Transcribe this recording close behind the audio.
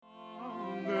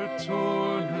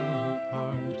torn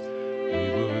apart, we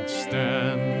would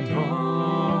stand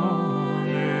on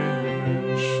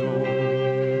Erin's shore.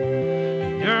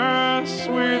 Yes,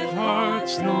 with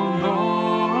hearts no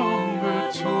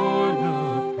longer torn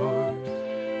apart,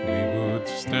 we would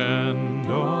stand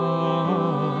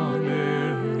on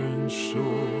Erin's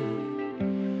shore,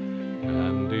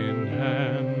 hand in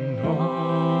hand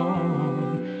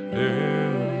on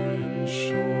Erin's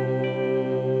shore.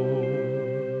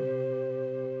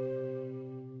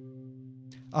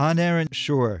 On Erin's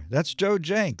Shore. That's Joe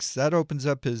Jencks. That opens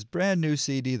up his brand new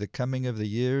CD, The Coming of the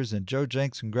Years. And Joe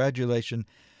Jencks, congratulations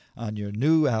on your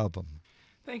new album.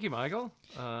 Thank you, Michael.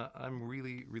 I'm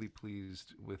really, really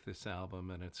pleased with this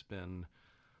album, and it's been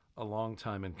a long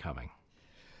time in coming.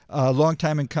 A long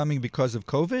time in coming because of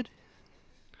COVID?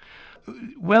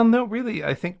 Well, no, really.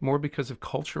 I think more because of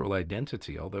cultural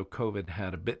identity, although COVID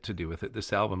had a bit to do with it.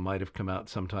 This album might have come out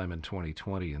sometime in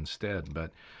 2020 instead,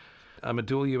 but I'm a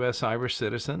dual U.S. Irish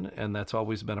citizen, and that's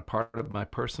always been a part of my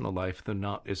personal life, though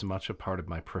not as much a part of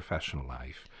my professional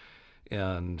life.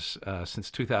 And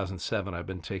since 2007, I've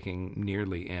been taking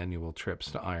nearly annual trips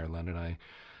to Ireland, and I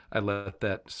let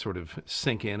that sort of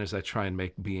sink in as I try and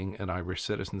make being an Irish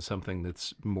citizen something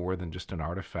that's more than just an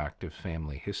artifact of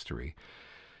family history.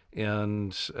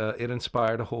 And it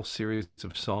inspired a whole series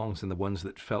of songs, and the ones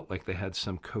that felt like they had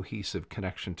some cohesive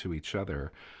connection to each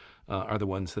other are the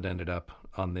ones that ended up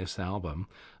on this album.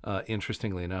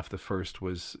 Interestingly enough, the first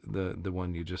was the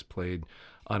one you just played,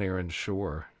 On Erin's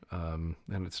Shore, and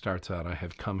it starts out, I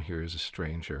have come here as a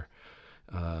stranger.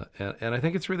 And I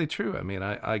think it's really true. I mean,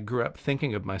 I grew up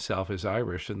thinking of myself as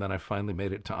Irish, and then I finally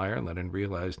made it to Ireland and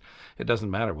realized it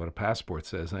doesn't matter what a passport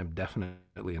says. I'm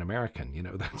definitely an American. You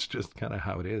know, that's just kind of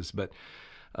how it is. But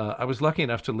I was lucky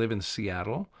enough to live in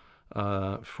Seattle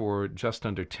for just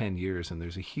under 10 years, and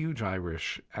there's a huge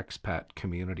Irish expat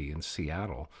community in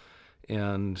Seattle.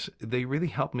 And they really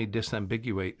helped me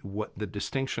disambiguate what the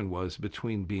distinction was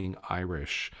between being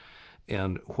Irish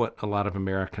and what a lot of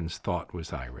Americans thought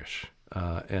was Irish.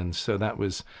 And so that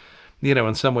was, you know,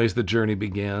 in some ways the journey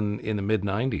began in the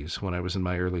mid-'90s when I was in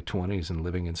my early 20s and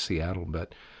living in Seattle.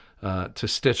 But to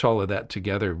stitch all of that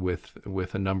together with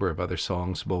a number of other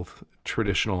songs, both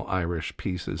traditional Irish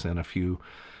pieces and a few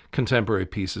contemporary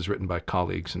pieces written by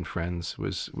colleagues and friends,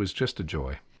 was just a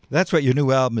joy. That's what your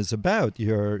new album is about,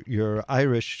 your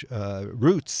Irish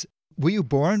roots. Were you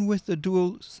born with the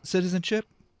dual citizenship?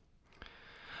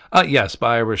 Yes,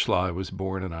 by Irish law, I was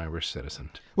born an Irish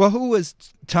citizen. Well, who was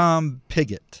Tom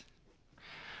Pigott?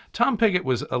 Tom Pigott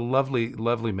was a lovely,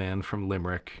 lovely man from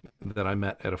Limerick that I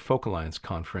met at a Folk Alliance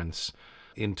conference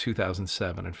in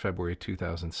 2007, in February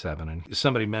 2007. And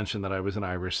somebody mentioned that I was an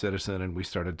Irish citizen, and we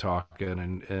started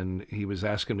talking, and he was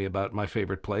asking me about my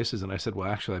favorite places. And I said, well,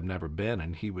 actually, I've never been.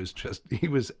 And he was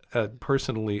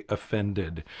personally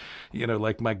offended, you know,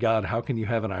 like, my God, how can you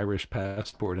have an Irish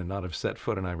passport and not have set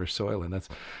foot on Irish soil? And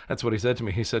that's what he said to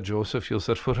me. He said, Joseph, you'll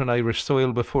set foot on Irish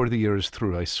soil before the year is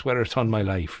through. I swear it on my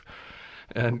life.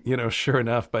 And, you know, sure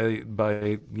enough, by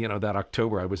you know, that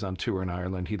October, I was on tour in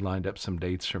Ireland. He'd lined up some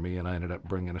dates for me, and I ended up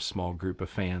bringing a small group of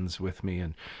fans with me,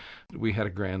 and we had a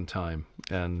grand time.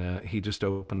 And he just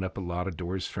opened up a lot of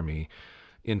doors for me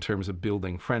in terms of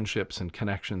building friendships and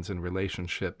connections and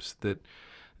relationships that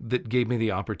gave me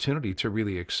the opportunity to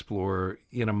really explore,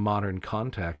 in a modern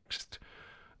context,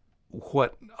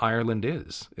 what Ireland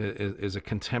is a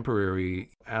contemporary,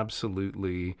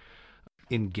 absolutely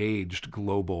engaged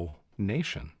global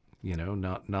nation, you know,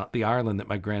 not the Ireland that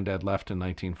my granddad left in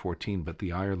 1914, but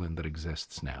the Ireland that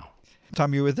exists now. The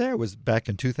time you were there was back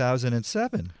in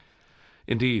 2007.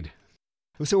 Indeed.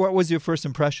 So what was your first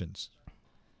impressions?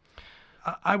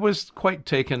 I was quite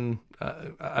taken.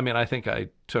 I mean, I think I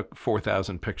took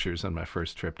 4,000 pictures on my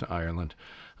first trip to Ireland.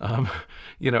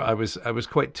 You know, I was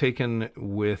quite taken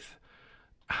with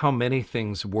how many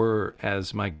things were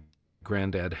as my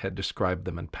granddad had described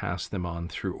them and passed them on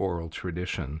through oral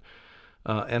tradition.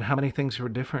 And how many things were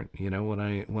different, you know, when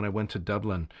I went to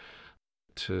Dublin,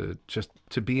 to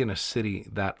be in a city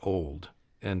that old,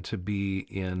 and to be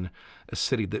in a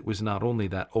city that was not only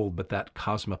that old, but that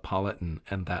cosmopolitan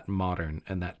and that modern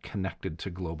and that connected to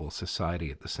global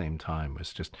society at the same time,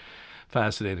 was just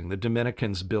fascinating. The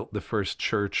Dominicans built the first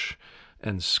church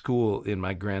and school in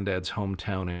my granddad's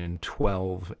hometown in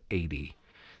 1280.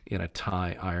 In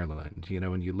Athy, Ireland, you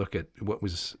know, and you look at what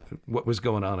was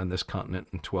going on in this continent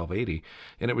in 1280,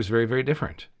 and it was very, very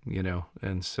different, you know.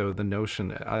 And so the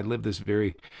notion, I lived this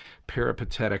very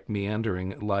peripatetic,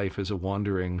 meandering life as a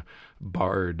wandering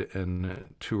bard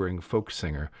and touring folk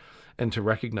singer. and to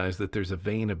recognize that there's a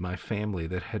vein of my family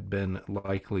that had been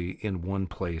likely in one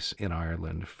place in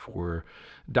Ireland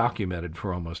documented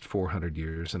for almost 400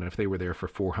 years. And if they were there for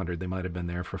 400, they might have been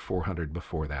there for 400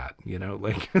 before that.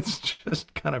 Like it's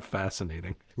just kind of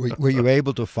fascinating. Were you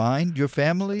able to find your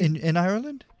family in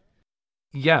Ireland?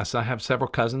 Yes, I have several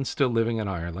cousins still living in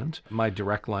Ireland. My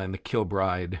direct line, the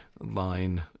Kilbride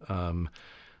line,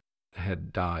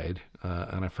 had died,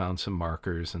 and I found some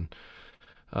markers, and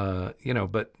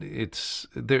but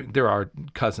there are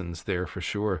cousins there for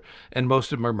sure, and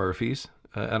most of them are Murphys.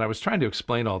 And I was trying to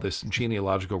explain all this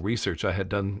genealogical research I had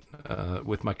done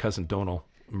with my cousin Donal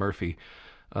Murphy,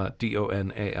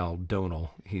 Donal,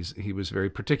 Donal. He was very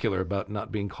particular about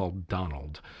not being called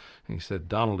Donald. He said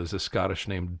Donald is a Scottish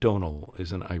name, Donal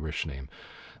is an Irish name.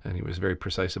 And he was very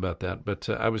precise about that. But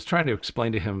I was trying to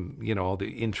explain to him, all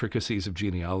the intricacies of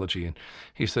genealogy. And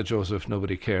he said, Joseph,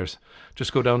 nobody cares.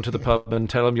 Just go down to the pub and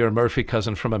tell them you're a Murphy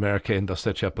cousin from America and they'll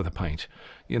set you up with a pint.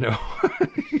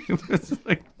 It was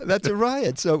like... That's a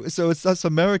riot. So it's us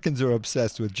Americans are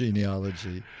obsessed with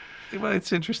genealogy. Well,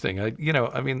 it's interesting.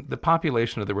 The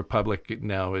population of the Republic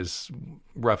now is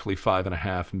roughly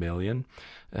 5.5 million,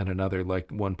 and another like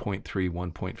 1.3,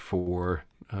 1.4,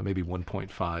 maybe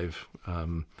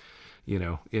 1.5,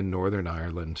 in Northern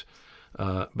Ireland.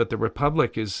 But the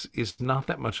Republic is not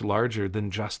that much larger than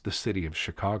just the city of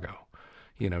Chicago.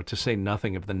 To say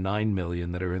nothing of the 9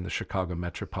 million that are in the Chicago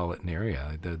metropolitan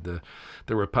area. The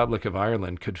Republic of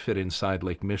Ireland could fit inside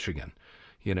Lake Michigan.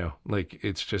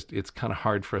 It's kind of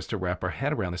hard for us to wrap our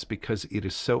head around this because it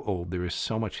is so old. There is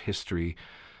so much history,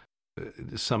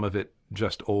 some of it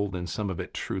just old and some of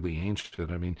it truly ancient.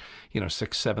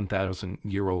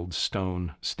 7,000-year-old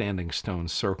standing stone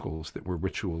circles that were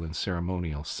ritual and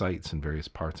ceremonial sites in various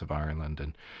parts of Ireland.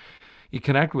 And you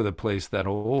connect with a place that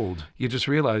old, you just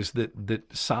realize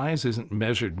that size isn't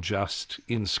measured just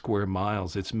in square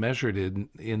miles. It's measured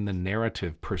in the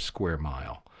narrative per square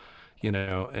mile.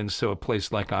 And so a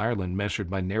place like Ireland measured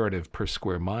by narrative per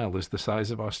square mile is the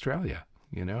size of Australia,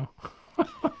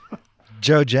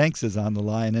 Joe Jencks is on the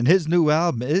line, and his new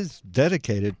album is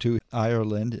dedicated to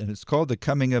Ireland, and it's called The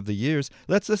Coming of the Years.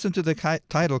 Let's listen to the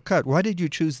title cut. Why did you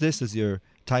choose this as your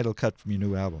title cut from your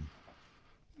new album?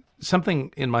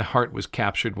 Something in my heart was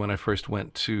captured when I first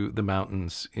went to the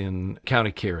mountains in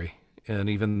County Kerry. And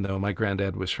even though my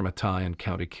granddad was from Athy in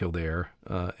County Kildare,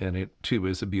 and it too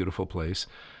is a beautiful place,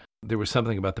 there was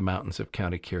something about the mountains of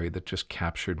County Kerry that just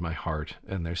captured my heart.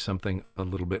 And there's something a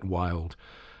little bit wild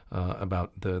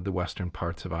about the western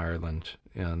parts of Ireland.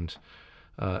 And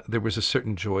there was a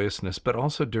certain joyousness, but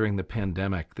also during the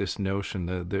pandemic, this notion,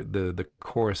 the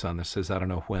chorus on this says, I don't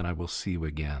know when I will see you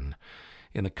again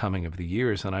in the coming of the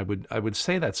years. And I would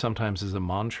say that sometimes as a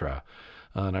mantra.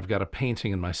 And I've got a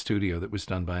painting in my studio that was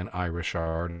done by an Irish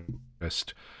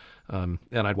artist. And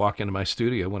I'd walk into my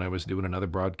studio when I was doing another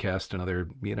broadcast, another,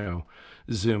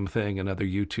 Zoom thing, another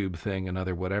YouTube thing,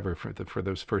 another whatever for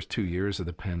those first 2 years of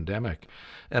the pandemic.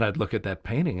 And I'd look at that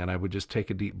painting and I would just take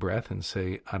a deep breath and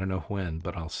say, I don't know when,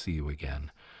 but I'll see you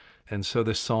again. And so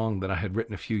this song that I had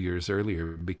written a few years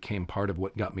earlier became part of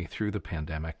what got me through the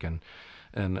pandemic.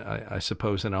 And I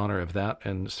suppose in honor of that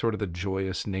and sort of the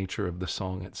joyous nature of the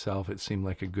song itself, it seemed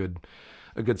like a good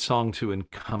song to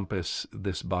encompass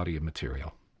this body of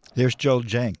material. Here's Joe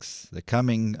Jencks, The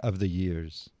Coming of the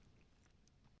Years.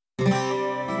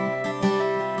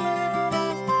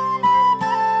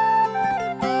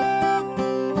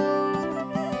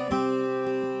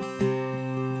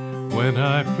 When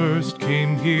I first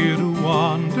came here to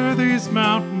wander these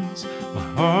mountains, my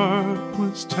heart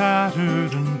was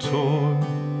tattered and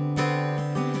torn.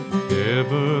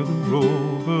 Ever the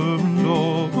rover and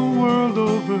all the world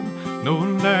over, no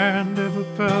land ever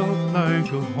felt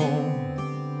like a home.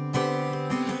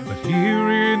 But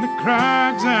here in the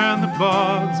crags and the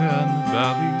bogs and the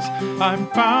valleys,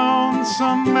 I've found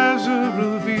some measure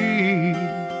of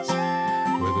ease,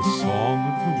 where the song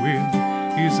of the wind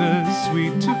is as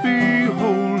sweet to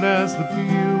behold as the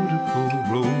beautiful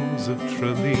rose of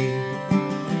Tralee.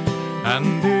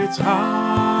 And it's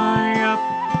high up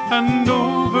and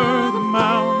over the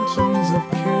mountains of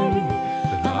Kerry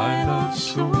that I love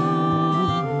so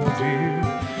dear.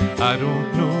 I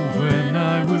don't know when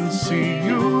I will see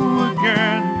you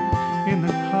again in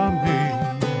the coming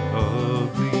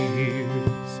of the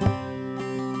years.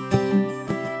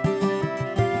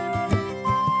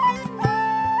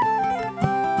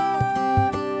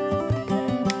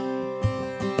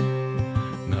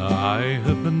 Now I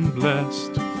have been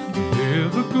blessed to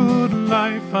live a good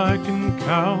life. I can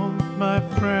count my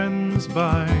friends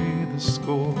by the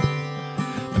score.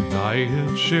 I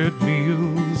have shared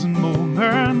meals and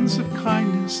moments of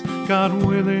kindness, God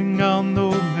willing I'll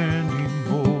know many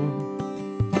more.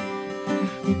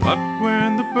 But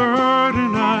when the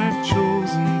burden I've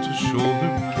chosen to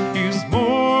shoulder is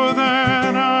more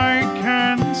than I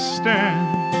can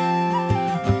stand,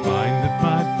 I find that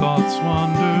my thoughts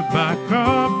wander back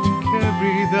up to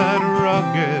carry that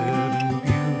rugged and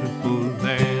beautiful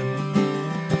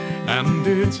land. And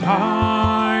it's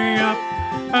high up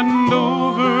and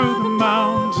over the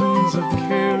mountains of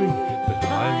Kerry that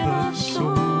I love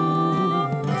so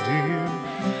dear.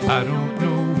 I don't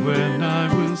know when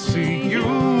I will see you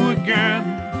again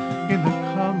in the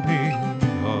coming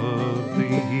of the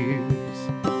years.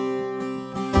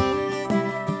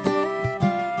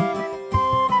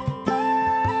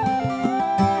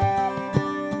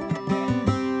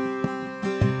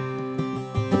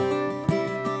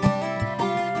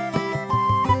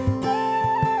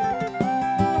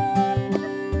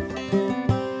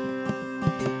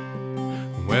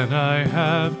 When I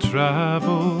have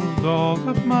traveled all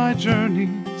of my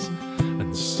journeys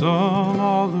and sung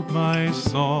all of my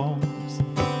songs,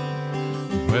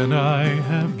 when I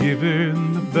have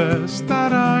given the best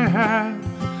that I have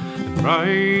and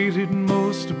righted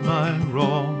most of my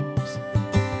wrongs,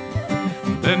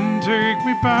 then take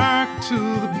me back to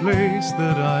the place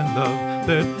that I love.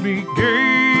 Let me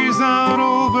gaze out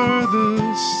over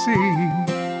the sea.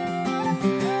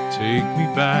 Take me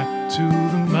back to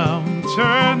the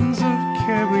mountains of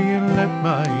Kerry and let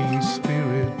my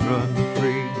spirit run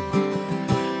free.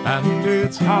 And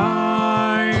it's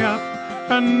high up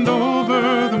and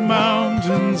over the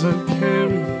mountains of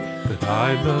Kerry that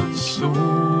I love so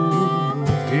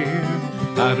dear.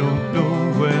 I don't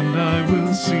know when I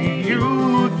will see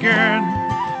you again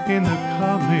in the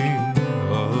coming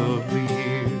of the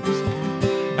years.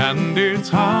 And it's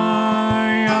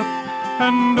high up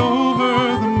and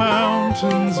over the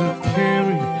mountains of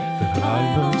Kerry that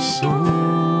I love so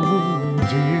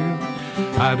dear.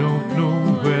 I don't know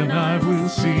when I will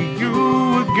see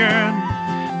you again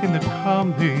in the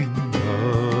coming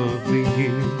of the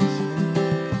years.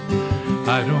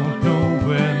 I don't know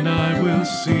when I will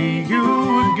see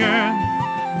you again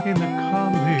in the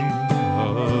coming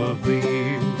of the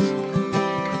years.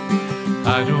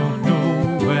 I don't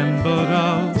know when, but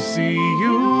I'll see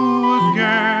you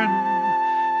again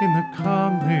in the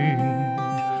coming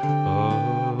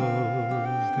of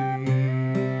the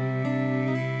years.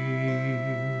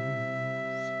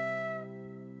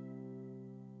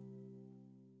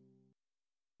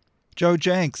 Joe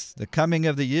Jencks, The Coming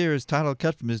of the Years, title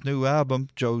cut from his new album.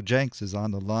 Joe Jencks is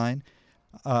on the line.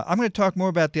 I'm going to talk more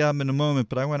about the album in a moment,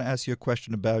 but I want to ask you a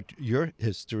question about your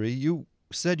history. You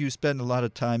said you spent a lot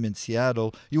of time in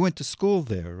Seattle. You went to school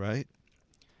there, right?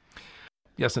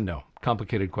 Yes and no.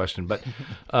 Complicated question. But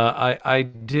I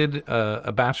did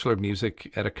a Bachelor of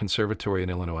Music at a conservatory in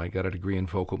Illinois. I got a degree in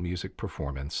vocal music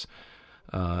performance.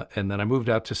 And then I moved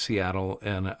out to Seattle,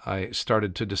 and I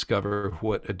started to discover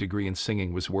what a degree in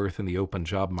singing was worth in the open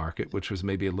job market, which was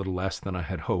maybe a little less than I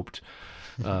had hoped.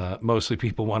 Mostly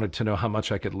people wanted to know how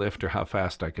much I could lift or how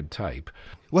fast I could type.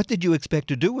 What did you expect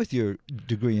to do with your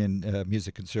degree in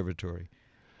music conservatory?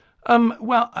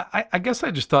 Well, I guess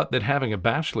I just thought that having a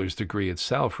bachelor's degree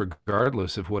itself,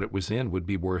 regardless of what it was in, would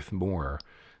be worth more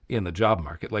in the job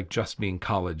market. Like just being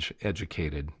college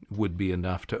educated would be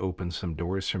enough to open some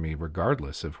doors for me,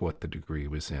 regardless of what the degree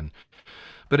was in.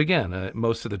 But again,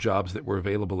 most of the jobs that were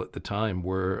available at the time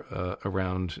were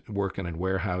around working in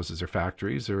warehouses or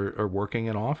factories or working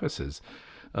in offices.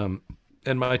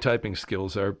 And my typing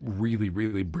skills are really,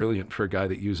 really brilliant for a guy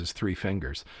that uses 3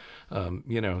 fingers.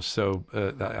 So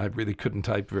I really couldn't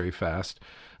type very fast.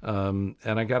 And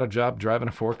I got a job driving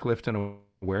a forklift in a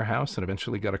warehouse and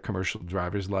eventually got a commercial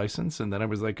driver's license. And then I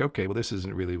was like, okay, well, this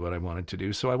isn't really what I wanted to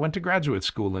do. So I went to graduate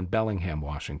school in Bellingham,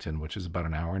 Washington, which is about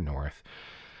an hour north,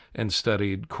 and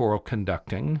studied choral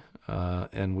conducting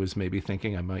and was maybe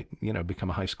thinking I might,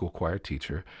 become a high school choir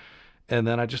teacher. And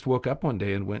then I just woke up one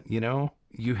day and went,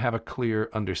 you have a clear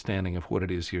understanding of what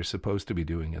it is you're supposed to be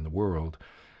doing in the world,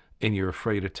 and you're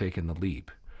afraid of taking the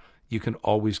leap. You can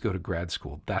always go to grad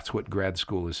school. That's what grad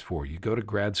school is for. You go to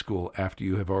grad school after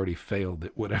you have already failed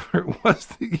at whatever it was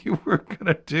that you were going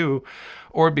to do,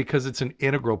 or because it's an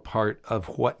integral part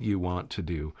of what you want to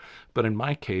do. But in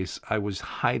my case, I was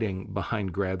hiding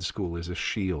behind grad school as a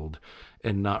shield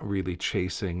and not really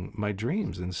chasing my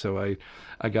dreams. And so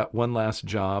I got one last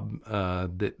job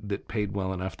that paid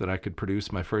well enough that I could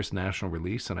produce my first national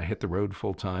release, and I hit the road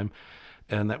full time.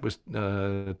 And that was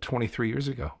 23 years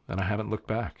ago, and I haven't looked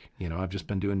back. I've just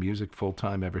been doing music full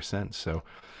time ever since. So,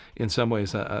 in some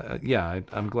ways, I'm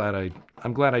glad I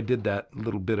did that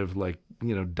little bit of like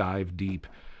dive deep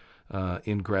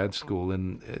in grad school,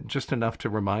 and just enough to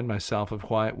remind myself of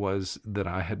why it was that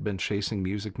I had been chasing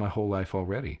music my whole life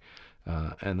already.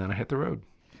 And then I hit the road.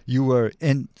 You were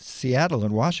in Seattle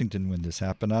and Washington when this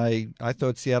happened. I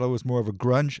thought Seattle was more of a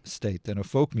grunge state than a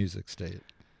folk music state.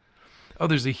 Oh,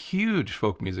 there's a huge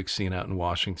folk music scene out in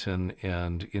Washington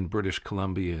and in British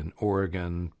Columbia and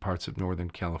Oregon, parts of Northern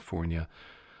California.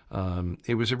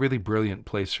 It was a really brilliant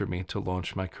place for me to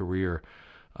launch my career,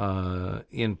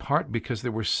 in part because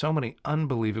there were so many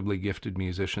unbelievably gifted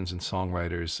musicians and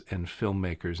songwriters and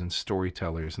filmmakers and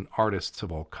storytellers and artists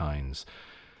of all kinds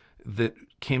that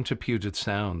came to Puget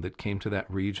Sound, that came to that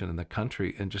region in the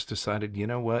country and just decided, you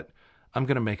know what, I'm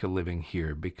going to make a living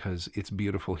here because it's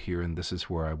beautiful here and this is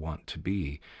where I want to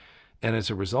be. And as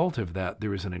a result of that,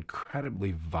 there was an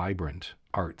incredibly vibrant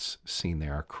arts scene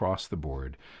there across the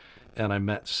board. And I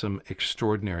met some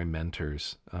extraordinary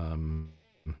mentors in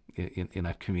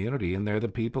that community, and they're the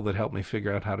people that helped me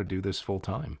figure out how to do this full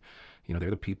time. They're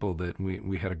the people that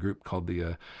we had a group called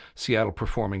the Seattle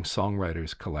Performing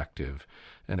Songwriters Collective,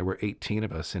 and there were 18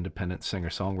 of us independent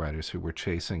singer-songwriters who were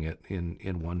chasing it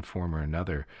in one form or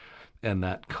another. And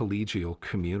that collegial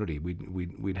community,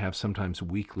 we'd have sometimes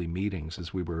weekly meetings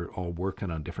as we were all working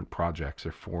on different projects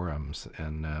or forums,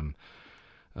 and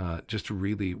just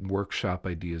really workshop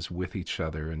ideas with each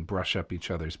other and brush up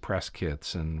each other's press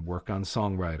kits and work on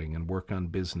songwriting and work on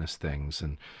business things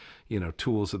and,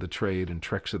 tools of the trade and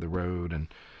tricks of the road.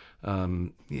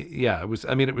 And it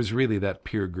was really that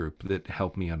peer group that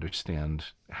helped me understand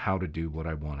how to do what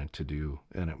I wanted to do.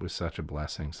 And it was such a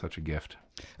blessing, such a gift.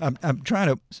 I'm trying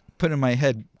to put in my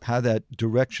head how that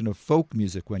direction of folk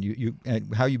music, when you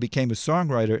how you became a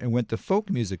songwriter and went the folk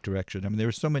music direction. I mean, there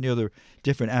were so many other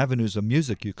different avenues of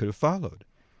music you could have followed.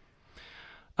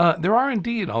 There are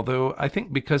indeed, although I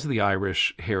think because of the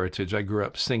Irish heritage, I grew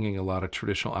up singing a lot of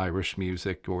traditional Irish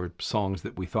music or songs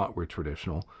that we thought were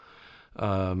traditional.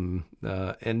 And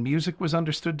music was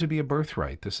understood to be a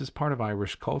birthright. This is part of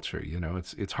Irish culture.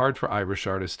 It's hard for Irish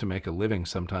artists to make a living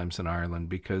sometimes in Ireland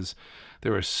because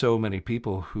there are so many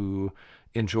people who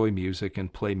enjoy music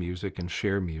and play music and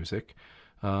share music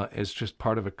as just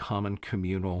part of a common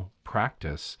communal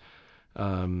practice.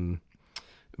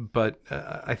 But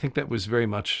I think that was very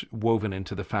much woven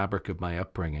into the fabric of my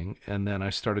upbringing. And then I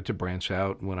started to branch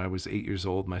out. When I was 8 years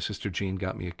old, my sister Jean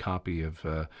got me a copy of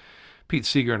Pete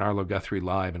Seeger and Arlo Guthrie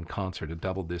live in concert, a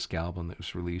double disc album that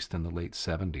was released in the late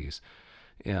 70s.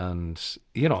 And,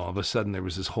 all of a sudden there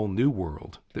was this whole new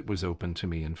world that was open to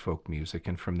me in folk music.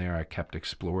 And from there I kept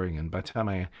exploring. And by the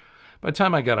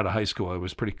time I got out of high school, it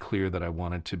was pretty clear that I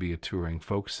wanted to be a touring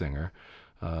folk singer.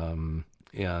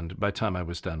 And by the time I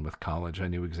was done with college, I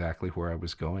knew exactly where I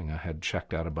was going. I had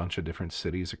checked out a bunch of different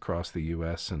cities across the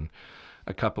U.S. and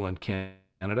a couple in Canada,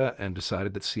 and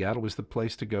decided that Seattle was the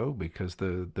place to go because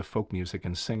the folk music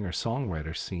and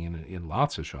singer-songwriter scene in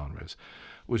lots of genres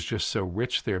was just so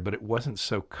rich there, but it wasn't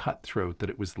so cutthroat that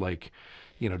it was like,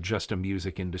 just a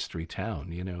music industry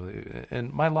town,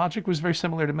 and my logic was very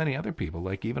similar to many other people.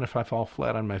 Like, even if I fall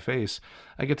flat on my face,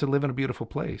 I get to live in a beautiful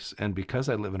place. And because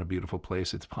I live in a beautiful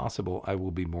place, it's possible I will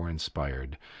be more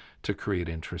inspired to create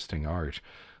interesting art.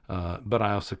 But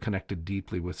I also connected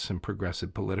deeply with some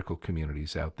progressive political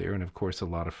communities out there. And of course, a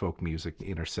lot of folk music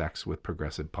intersects with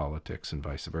progressive politics and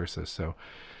vice versa. So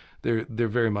there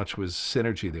very much was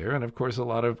synergy there. And of course, a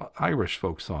lot of Irish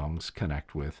folk songs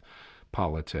connect with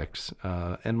politics.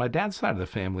 And my dad's side of the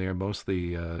family are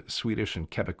mostly Swedish and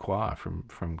Quebecois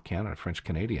from Canada, French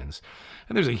Canadians.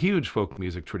 And there's a huge folk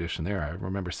music tradition there. I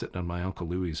remember sitting on my Uncle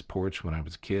Louis's porch when I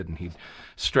was a kid, and he'd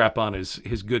strap on his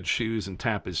good shoes and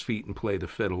tap his feet and play the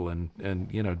fiddle and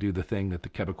do the thing that the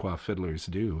Quebecois fiddlers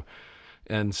do.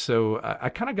 And so I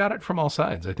kind of got it from all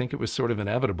sides. I think it was sort of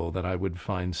inevitable that I would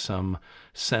find some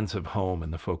sense of home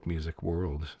in the folk music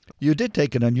world. You did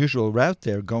take an unusual route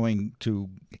there, going to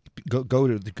go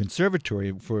to the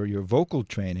conservatory for your vocal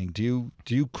training. Do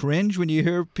you cringe when you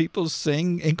hear people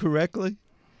sing incorrectly?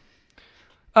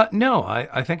 No,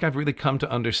 I think I've really come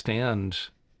to understand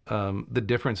the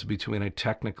difference between a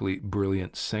technically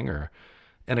brilliant singer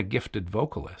and a gifted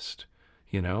vocalist.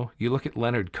 You look at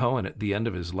Leonard Cohen at the end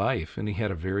of his life, and he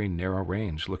had a very narrow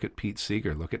range. Look at Pete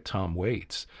seeger. Look at Tom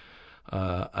Waits.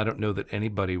 I don't know that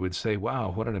anybody would say,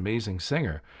 wow, what an amazing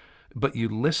singer. But you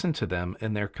listen to them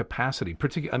and their capacity,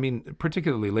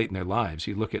 particularly late in their lives.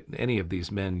 You look at any of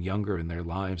these men younger in their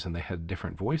lives, and they had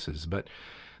different voices, but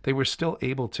they were still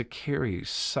able to carry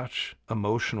such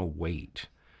emotional weight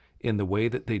in the way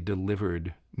that they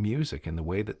delivered music, in the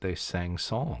way that they sang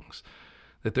songs,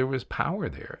 that there was power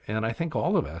there. And I think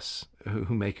all of us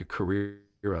who make a career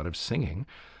out of singing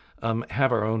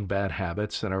have our own bad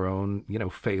habits and our own,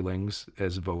 failings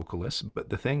as vocalists. But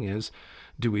the thing is,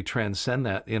 do we transcend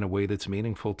that in a way that's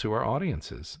meaningful to our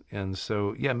audiences? And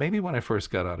so, yeah, maybe when I first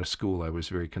got out of school, I was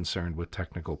very concerned with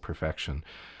technical perfection.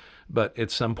 But at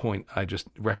some point, I just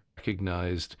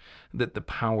recognized that the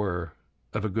power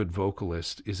of a good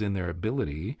vocalist is in their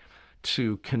ability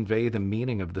to convey the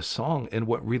meaning of the song. And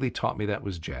what really taught me that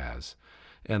was jazz.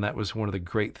 And that was one of the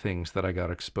great things that I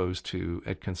got exposed to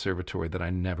at conservatory that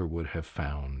I never would have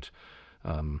found.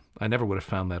 I never would have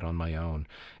found that on my own.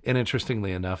 And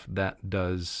interestingly enough, that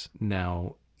does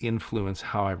now influence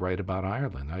how I write about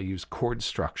Ireland. I use chord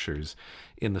structures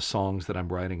in the songs that I'm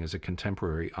writing as a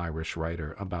contemporary Irish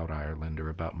writer about Ireland or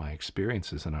about my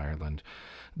experiences in Ireland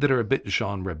that are a bit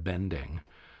genre bending.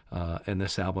 And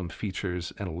this album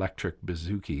features an electric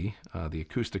bouzouki. The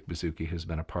acoustic bouzouki has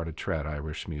been a part of trad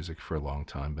Irish music for a long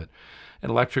time, but an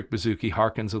electric bouzouki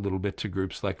harkens a little bit to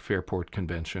groups like Fairport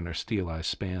Convention or Steel Eye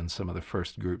Span, some of the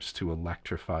first groups to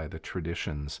electrify the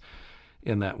traditions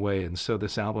in that way. And so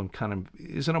this album kind of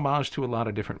is an homage to a lot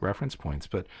of different reference points,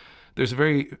 but there's a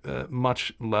very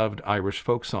much loved Irish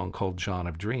folk song called John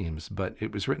of Dreams, but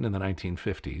it was written in the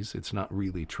 1950s. It's not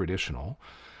really traditional.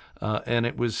 And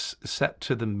it was set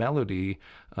to the melody,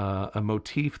 a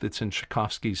motif that's in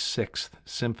Tchaikovsky's Sixth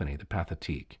Symphony, the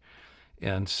Pathétique.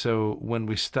 And so when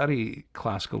we study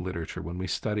classical literature, when we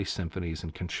study symphonies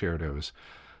and concertos,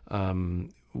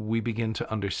 we begin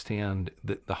to understand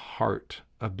that the heart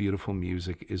of beautiful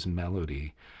music is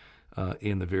melody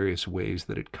in the various ways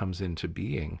that it comes into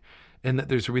being. And that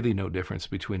there's really no difference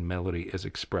between melody as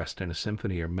expressed in a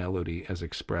symphony or melody as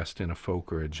expressed in a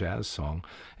folk or a jazz song,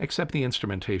 except the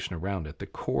instrumentation around it. The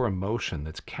core emotion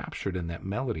that's captured in that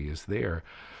melody is there,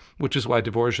 which is why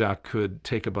Dvorak could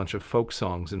take a bunch of folk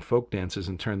songs and folk dances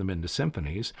and turn them into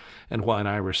symphonies, and why an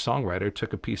Irish songwriter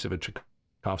took a piece of a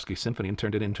Tchaikovsky symphony and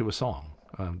turned it into a song.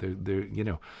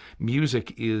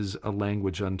 Music is a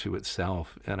language unto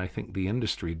itself, and I think the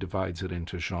industry divides it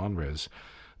into genres.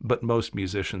 But most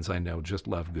musicians I know just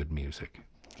love good music.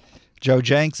 Joe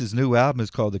Jencks' new album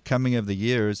is called The Coming of the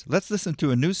Years. Let's listen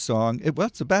to a new song.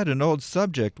 It's about an old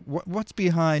subject. What's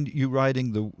behind you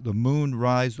writing The Moon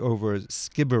Rise Over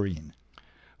Skibbereen?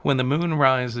 When the Moon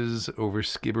Rises Over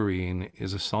Skibbereen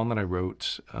is a song that I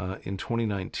wrote in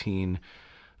 2019.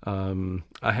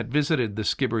 I had visited the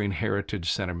Skibbereen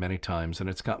Heritage Center many times, and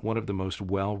it's got one of the most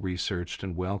well-researched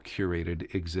and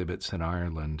well-curated exhibits in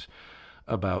Ireland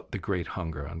about the Great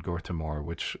Hunger on Gortamore,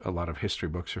 which a lot of history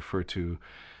books refer to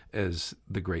as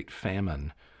the Great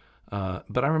Famine.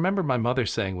 But I remember my mother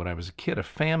saying when I was a kid, a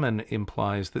famine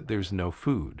implies that there's no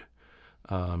food.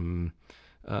 And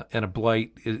a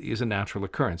blight is a natural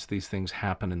occurrence. These things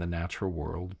happen in the natural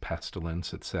world,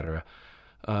 pestilence, etc.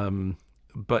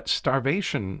 But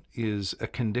starvation is a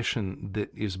condition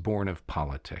that is born of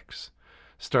politics.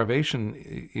 Starvation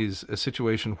is a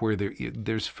situation where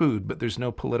there's food, but there's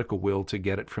no political will to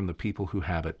get it from the people who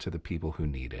have it to the people who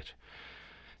need it.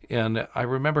 And I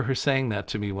remember her saying that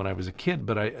to me when I was a kid,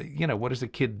 but what does a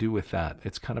kid do with that?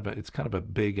 It's kind of a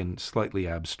big and slightly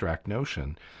abstract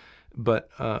notion. But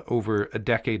over a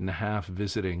decade and a half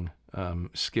visiting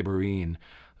Skibbereen,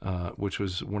 which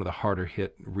was one of the harder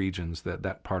hit regions,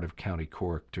 that part of County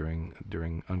Cork during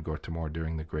on Gortamore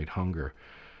during the Great Hunger.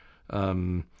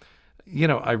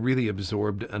 I really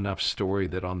absorbed enough story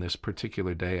that on this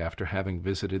particular day, after having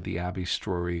visited the Abbey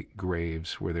Story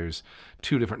graves, where there's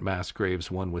two different mass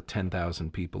graves, one with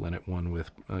 10,000 people in it, one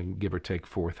with give or take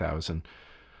 4,000,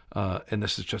 and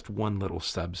this is just one little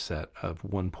subset of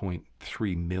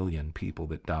 1.3 million people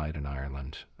that died in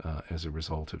Ireland as a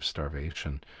result of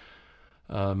starvation.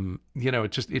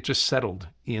 It just settled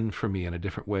in for me in a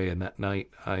different way. And that night,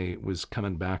 I was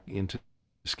coming back into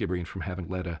Skibbereen from having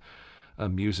led a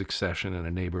music session in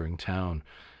a neighboring town,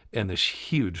 and this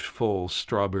huge full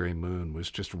strawberry moon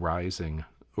was just rising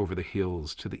over the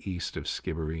hills to the east of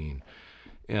Skibbereen,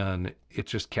 and it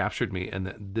just captured me.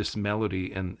 And this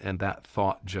melody and that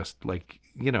thought, just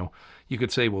you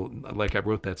could say, well, like I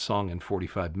wrote that song in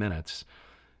 45 minutes,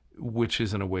 which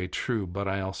is in a way true, but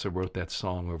I also wrote that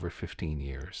song over 15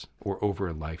 years or over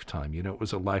a lifetime. It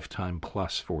was a lifetime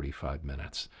plus 45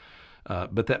 minutes.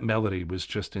 But that melody was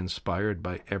just inspired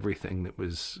by everything that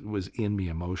was in me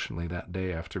emotionally that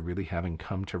day, after really having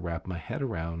come to wrap my head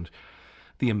around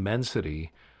the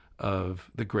immensity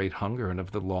of the Great Hunger and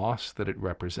of the loss that it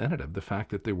represented, of the fact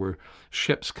that there were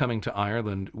ships coming to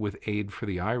Ireland with aid for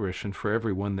the Irish, and for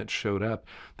everyone that showed up,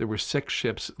 there were 6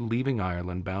 ships leaving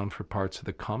Ireland bound for parts of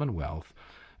the Commonwealth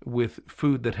with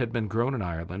food that had been grown in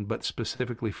Ireland, but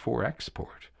specifically for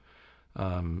export.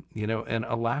 And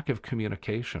a lack of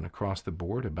communication across the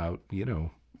board about,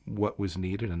 what was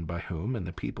needed and by whom, and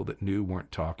the people that knew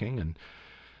weren't talking. And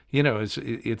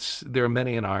it's there are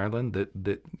many in Ireland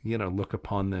that look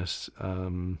upon this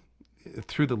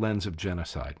through the lens of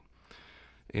genocide,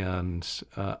 and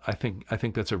I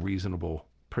think that's a reasonable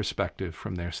perspective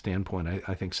from their standpoint.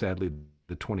 I think sadly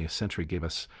the 20th century gave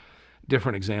us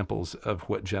different examples of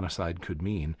what genocide could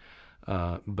mean,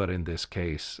 but in this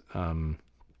case, I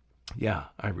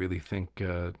really think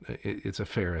it's a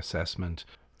fair assessment.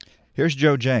 Here's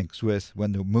Joe Jencks with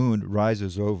When the Moon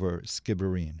Rises Over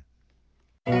Skibbereen.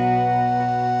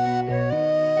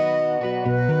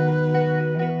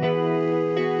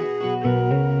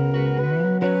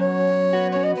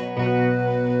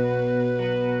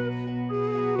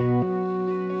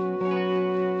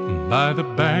 By the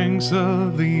banks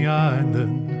of the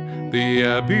island, the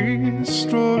abbey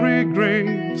story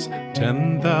graves,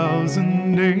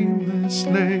 10,000 nameless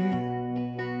lay.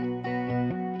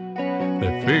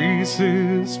 Their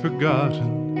faces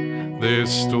forgotten, their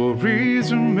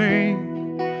stories remain,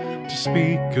 to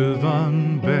speak of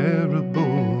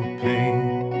unbearable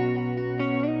pain.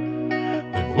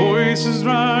 Their voices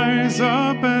rise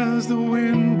up as the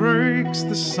wind breaks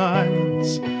the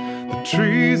silence. The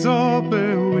trees all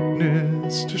bear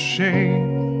witness to shame.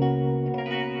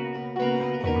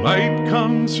 Light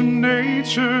comes from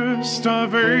nature,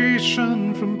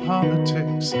 starvation from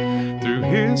politics. Through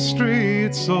history,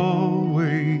 it's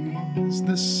always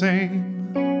the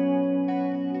same.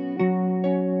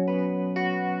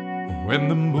 When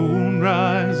the moon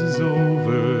rises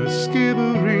over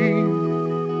Skibbereen,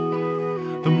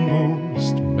 the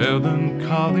most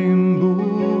melancholy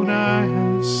moon I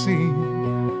have seen.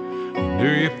 Do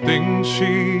you think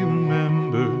she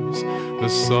remembers the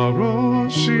sorrow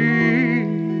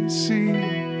she's seen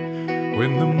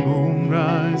when the moon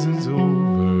rises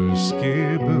over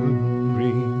Skibbereen?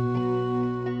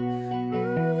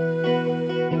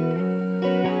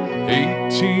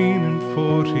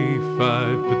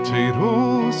 1845,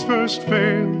 potatoes first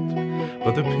failed,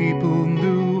 but the people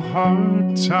knew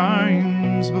hard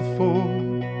times before.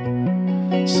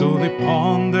 So they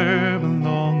pawned their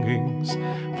belongings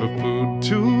for food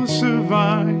to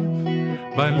survive.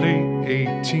 By late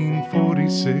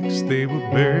 1846, they were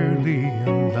barely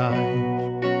alive.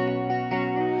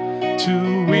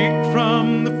 Too weak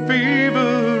from the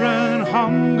fever and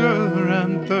hunger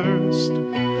and thirst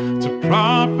to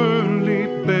properly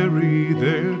bury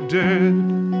their dead,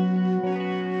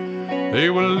 they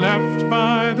were left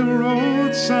by the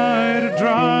roadside,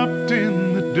 dropped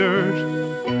in the dirt,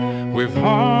 with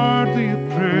hardly a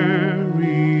prayer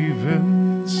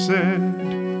even said.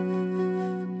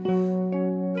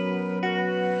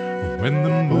 When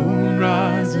the moon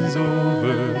rises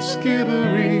over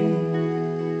Skibbereen,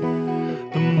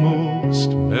 the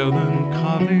most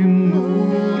melancholy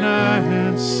moon I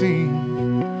have seen,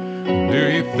 do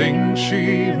you think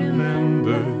she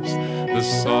remembers the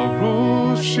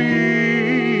sorrow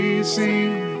she's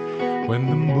seen when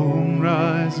the moon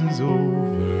rises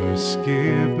over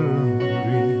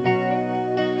Skibbereen?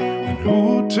 And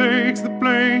who takes the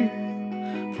blame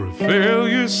for a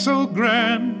failure so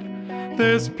grand?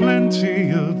 There's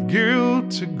plenty of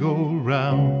guilt to go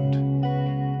round.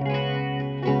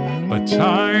 By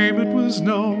time it was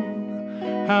known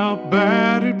how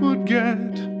bad it would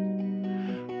get,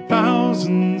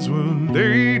 thousands were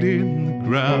laid in the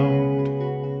ground,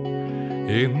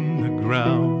 in the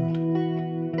ground.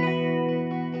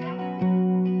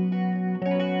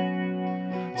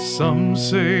 Some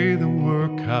say the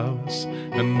workhouse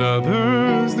and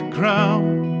others the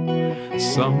crown.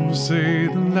 Some say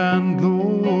the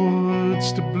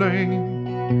landlord's to blame.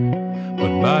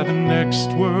 But by the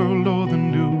next world or the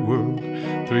new world,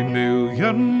 3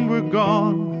 million were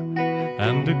gone,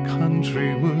 and a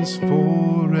country was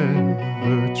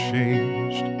forever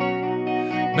changed.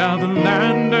 Now the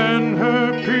land and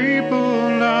her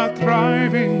people are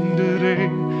thriving today,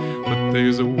 but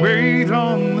there's a weight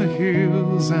on the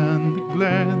hills and the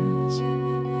glens,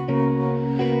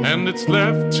 and it's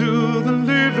left to the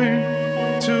living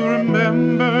to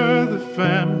remember the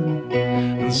famine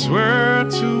and swear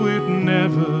to it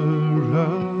never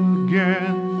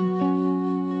again.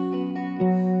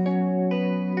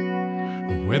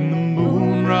 When the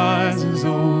moon rises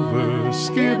over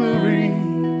Skibbereen,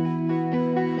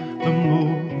 the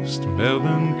most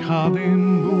melancholy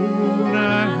moon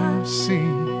I have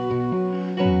seen,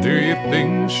 do you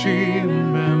think she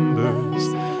remembers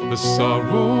the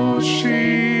sorrow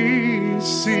she's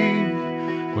seen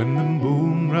when the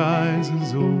moon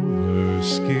rises over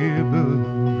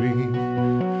Skibbereen?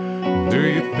 Do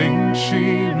you think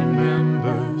she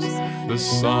remembers the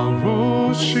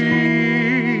sorrow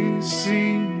she's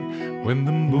seen when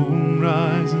the moon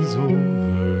rises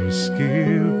over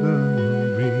Skibbereen,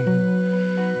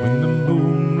 when the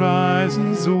moon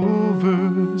rises over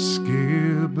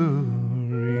Skibbereen.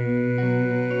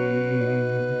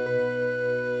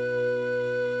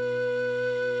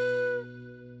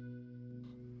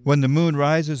 When the Moon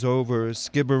Rises Over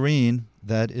Skibbereen,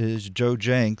 that is Joe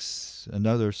Jencks,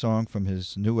 another song from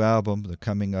his new album, The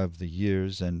Coming of the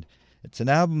Years. And it's an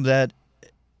album that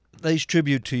lays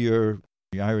tribute to your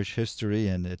Irish history,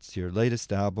 and it's your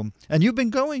latest album. And you've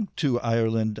been going to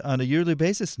Ireland on a yearly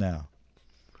basis now.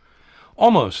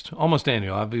 Almost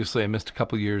annual. Obviously, I missed a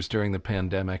couple of years during the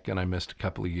pandemic, and I missed a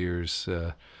couple of years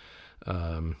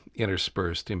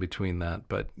interspersed in between that.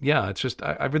 But yeah, it's just,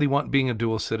 I really want being a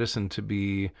dual citizen to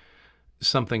be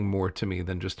something more to me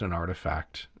than just an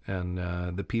artifact. And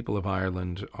the people of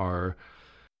Ireland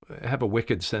have a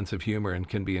wicked sense of humor and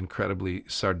can be incredibly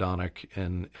sardonic.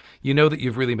 And you know that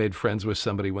you've really made friends with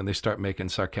somebody when they start making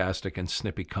sarcastic and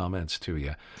snippy comments to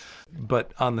you.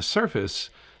 But on the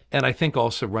surface, and I think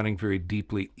also running very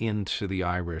deeply into the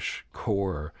Irish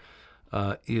core,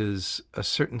 is a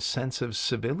certain sense of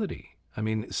civility. I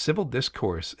mean, civil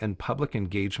discourse and public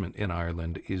engagement in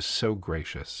Ireland is so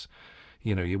gracious.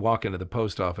 You know, you walk into the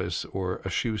post office or a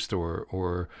shoe store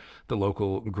or the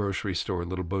local grocery store,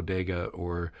 little bodega,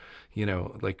 or, you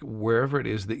know, like wherever it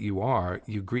is that you are,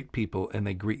 you greet people and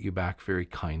they greet you back very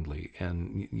kindly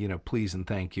and, you know, please and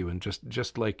thank you. And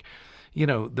just like, you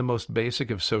know, the most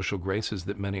basic of social graces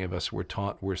that many of us were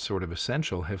taught were sort of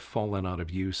essential have fallen out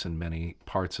of use in many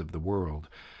parts of the world.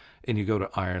 And you go to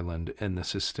Ireland, and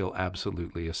this is still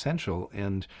absolutely essential.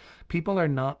 And people are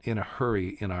not in a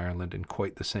hurry in Ireland in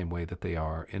quite the same way that they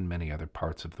are in many other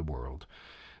parts of the world.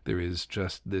 There is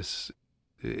just this,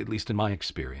 at least in my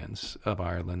experience of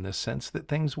Ireland, this sense that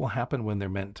things will happen when they're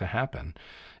meant to happen.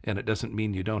 And it doesn't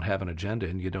mean you don't have an agenda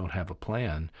and you don't have a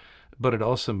plan, but it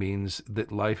also means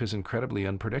that life is incredibly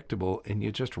unpredictable and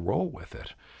you just roll with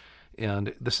it.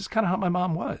 And this is kind of how my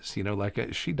mom was, you know,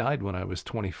 like she died when I was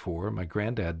 24. My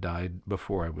granddad died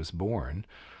before I was born.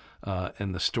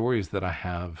 And the stories that I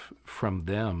have from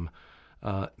them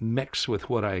mix with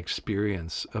what I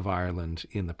experience of Ireland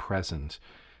in the present.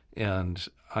 And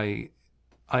I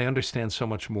understand so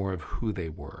much more of who they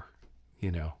were, you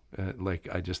know,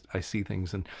 I see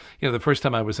things. And, you know, the first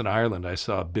time I was in Ireland, I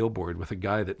saw a billboard with a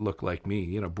guy that looked like me,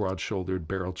 you know, broad-shouldered,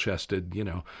 barrel-chested, you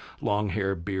know, long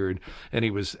hair, beard. And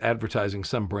he was advertising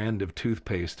some brand of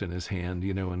toothpaste in his hand,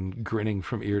 you know, and grinning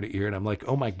from ear to ear. And I'm like,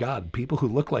 oh, my God, people who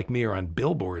look like me are on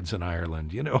billboards in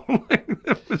Ireland, you know.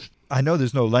 I know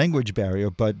there's no language barrier,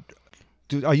 but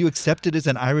are you accepted as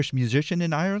an Irish musician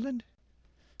in Ireland?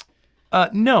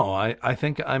 No, I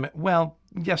think well,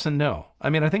 yes and no. I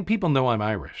mean, I think people know I'm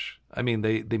Irish. I mean,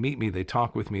 they meet me, they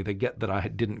talk with me, they get that I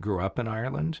didn't grow up in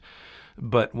Ireland.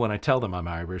 But when I tell them I'm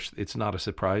Irish, it's not a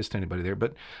surprise to anybody there.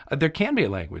 But there can be a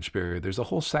language barrier. There's a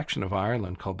whole section of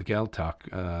Ireland called the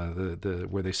Gaeltacht,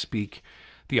 where they speak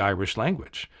the Irish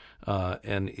language.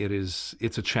 And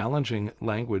it's a challenging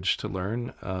language to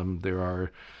learn. There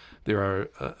are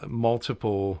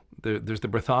multiple. There's the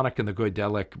Brythonic and the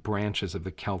Goidelic branches of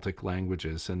the Celtic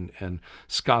languages, and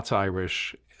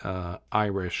Scots-Irish,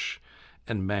 Irish,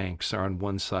 and Manx are on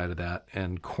one side of that,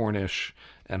 and Cornish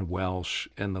and Welsh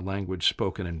and the language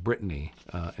spoken in Brittany,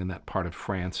 in that part of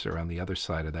France, are on the other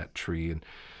side of that tree.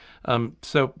 And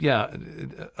so, yeah,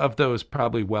 of those,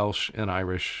 probably Welsh and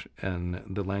Irish and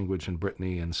the language in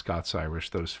Brittany and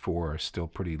Scots-Irish, those four are still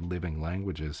pretty living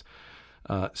languages.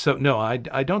 So no, I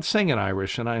don't sing in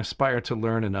Irish, and I aspire to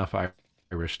learn enough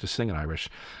Irish to sing in Irish.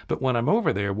 But when I'm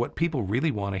over there, what people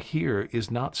really want to hear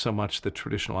is not so much the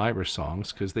traditional Irish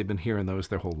songs, because they've been hearing those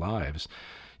their whole lives.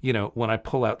 You know, when I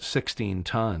pull out 16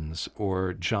 Tons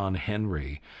or John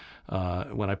Henry,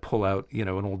 when I pull out, you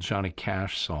know, an old Johnny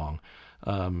Cash song,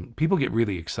 people get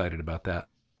really excited about that.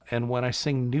 And when I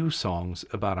sing new songs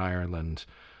about Ireland,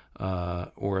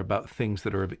 or about things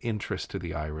that are of interest to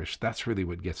the Irish, that's really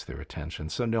what gets their attention.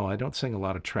 So no, I don't sing a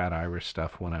lot of trad Irish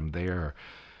stuff when I'm there,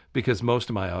 because most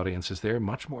of my audience is there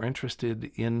much more interested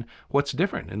in what's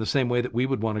different, in the same way that we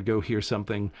would want to go hear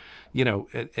something, you know,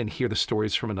 and hear the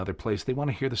stories from another place. They want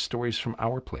to hear the stories from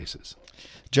our places.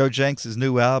 Joe Jencks'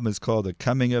 new album is called The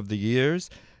Coming of the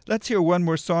Years. Let's hear one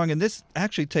more song, and this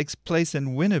actually takes place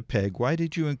in Winnipeg. Why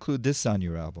did you include this on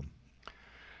your album?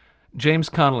 James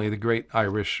Connolly, the great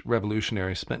Irish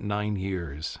revolutionary, spent 9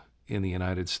 years in the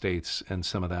United States and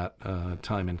some of that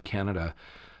time in Canada,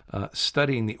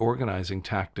 studying the organizing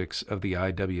tactics of the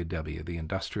IWW, the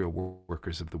Industrial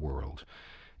Workers of the World.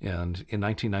 And in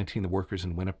 1919, the workers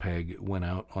in Winnipeg went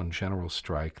out on general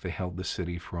strike. They held the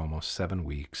city for almost 7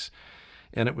 weeks.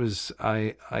 And it was,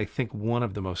 I think, one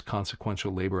of the most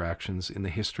consequential labor actions in the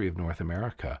history of North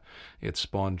America. It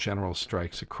spawned general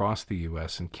strikes across the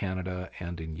U.S. and Canada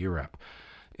and in Europe.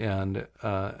 And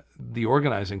the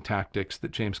organizing tactics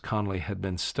that James Connolly had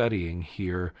been studying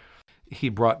here, he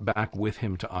brought back with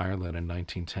him to Ireland in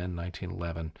 1910,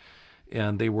 1911.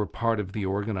 And they were part of the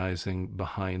organizing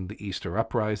behind the Easter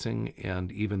Uprising.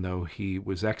 And even though he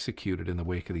was executed in the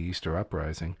wake of the Easter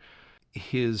Uprising,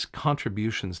 his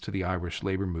contributions to the Irish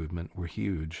labor movement were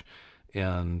huge.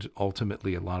 And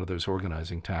ultimately, a lot of those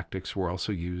organizing tactics were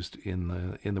also used in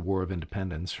the War of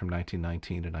Independence from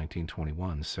 1919 to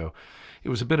 1921. So it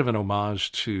was a bit of an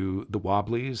homage to the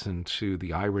Wobblies and to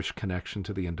the Irish connection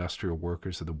to the industrial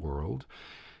workers of the world,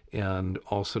 and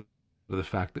also the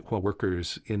fact that while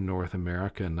workers in North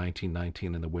America in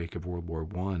 1919 in the wake of World War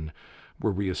I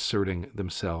were reasserting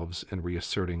themselves and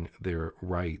reasserting their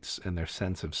rights and their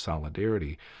sense of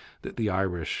solidarity, that the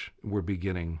Irish were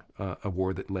beginning a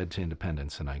war that led to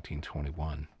independence in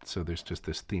 1921. So there's just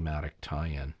this thematic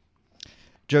tie-in.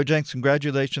 Joe Jencks,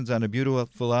 congratulations on a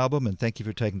beautiful album, and thank you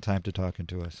for taking time to talking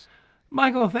to us.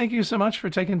 Michael, thank you so much for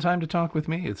taking time to talk with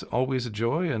me. It's always a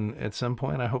joy, and at some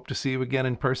point I hope to see you again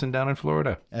in person down in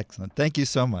Florida. Excellent. Thank you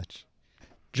so much.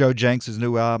 Joe Jencks'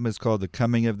 new album is called The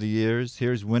Coming of the Years.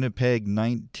 Here's Winnipeg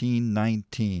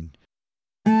 1919.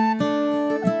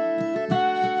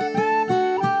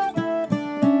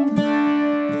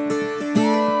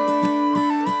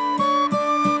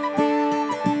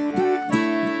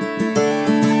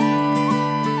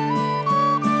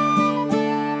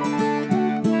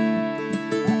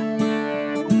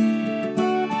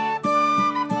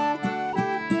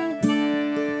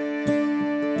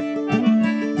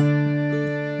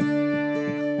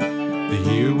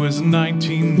 It was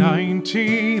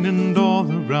 1919, and all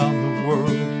around the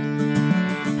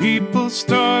world people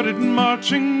started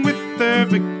marching with their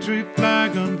victory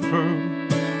flag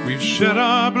unfurled. We've shed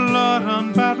our blood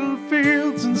on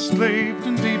battlefields, enslaved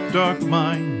in deep dark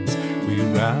mines. We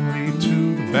rally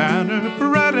to the banner,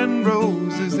 bread and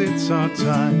roses, it's our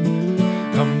time.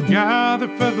 Come gather,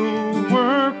 fellow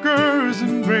workers,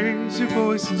 and raise your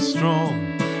voices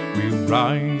strong. We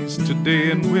rise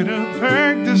today in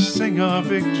Winnipeg to sing our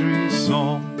victory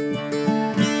song.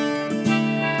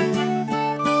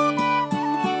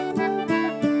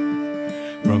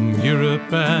 From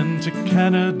Europe and to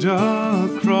Canada,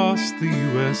 across the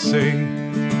USA,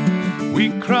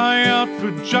 we cry out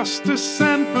for justice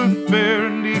and for fair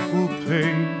and equal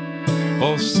pay.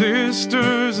 All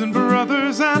sisters and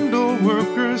brothers and all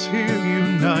workers here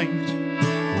unite.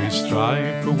 We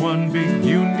strive for one big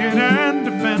union and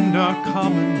defend our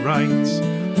common rights.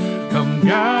 Come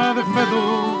gather,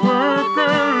 fellow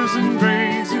workers, and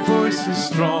raise your voices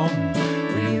strong.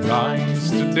 We rise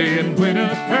today in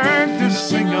Winnipeg to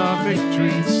sing our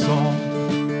victory song.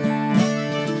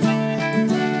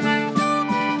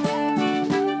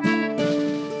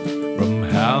 From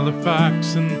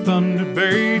Halifax and Thunder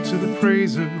Bay to the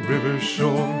Fraser River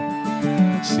shore,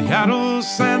 Seattle,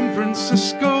 San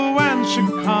Francisco, and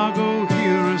Chicago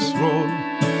hear us roar.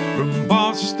 From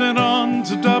Boston on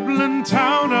to Dublin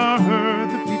town are heard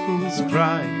the people's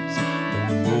cries.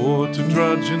 No more to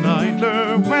drudge and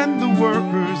idler when the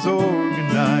workers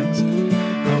organize.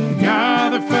 Come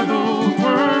gather, fellow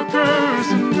workers,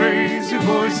 and raise your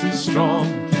voices strong.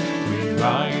 We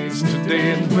rise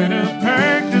today in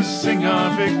Winnipeg to sing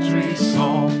our victory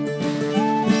song.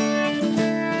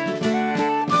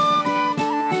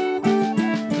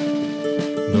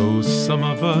 Some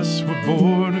of us were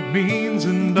born of means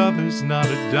and others not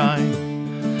a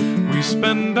dime. We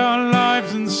spend our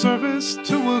lives in service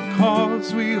to a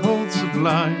cause we hold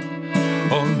sublime.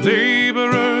 All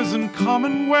laborers and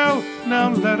commonwealth, now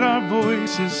let our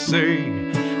voices say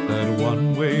that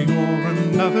one way or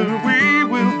another we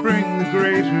will bring the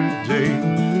greater day.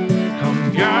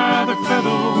 Come gather,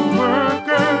 fellow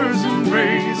workers, and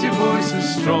raise your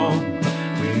voices strong.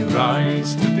 We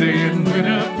rise today in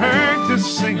Winnipeg to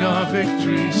sing our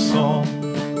victory song.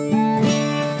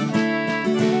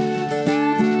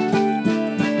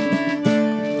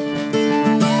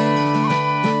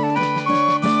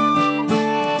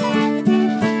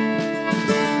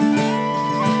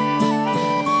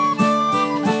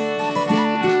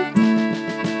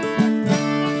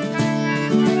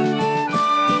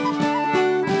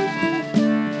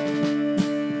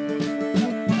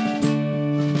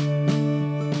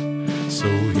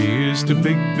 To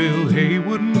Big Bill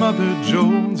Haywood, Mother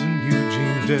Jones, and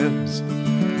Eugene Debs,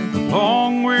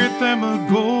 along with Emma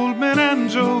Goldman and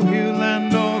Joe Hill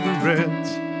and all the Reds,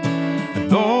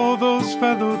 and all those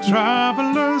fellow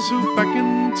travelers who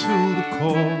beckon to the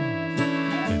call,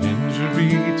 and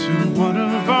injury to one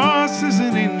of us is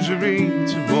an injury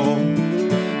to all.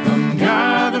 Come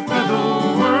gather,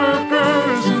 fellow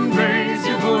workers, and raise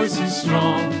your voices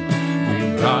strong.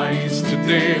 We rise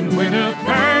today in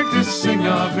Winnipeg to sing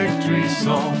our victory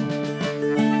song.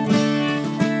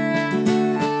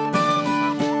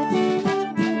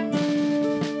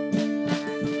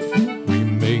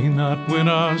 Not win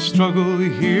our struggle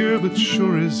here, but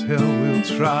sure as hell we'll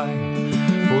try.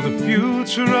 For the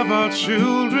future of our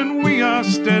children, we are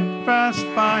steadfast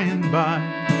by and by.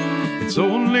 It's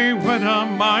only when our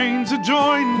minds are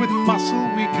joined with muscle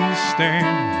we can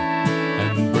stand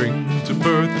and bring to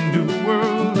birth a new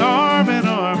world, arm in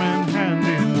arm and hand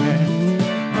in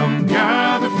hand. Come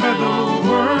gather, fellow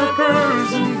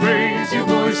workers, and raise your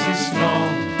voices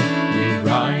strong. We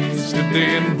rise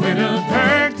today in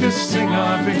Winnipeg to sing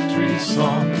our victory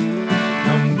song.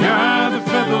 Come gather,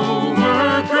 fellow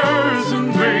workers,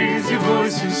 and raise your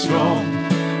voices strong.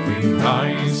 We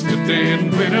rise today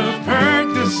in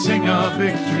Winnipeg to sing our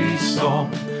victory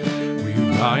song. We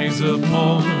rise up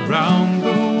all around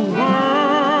the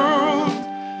world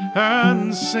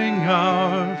and sing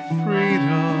our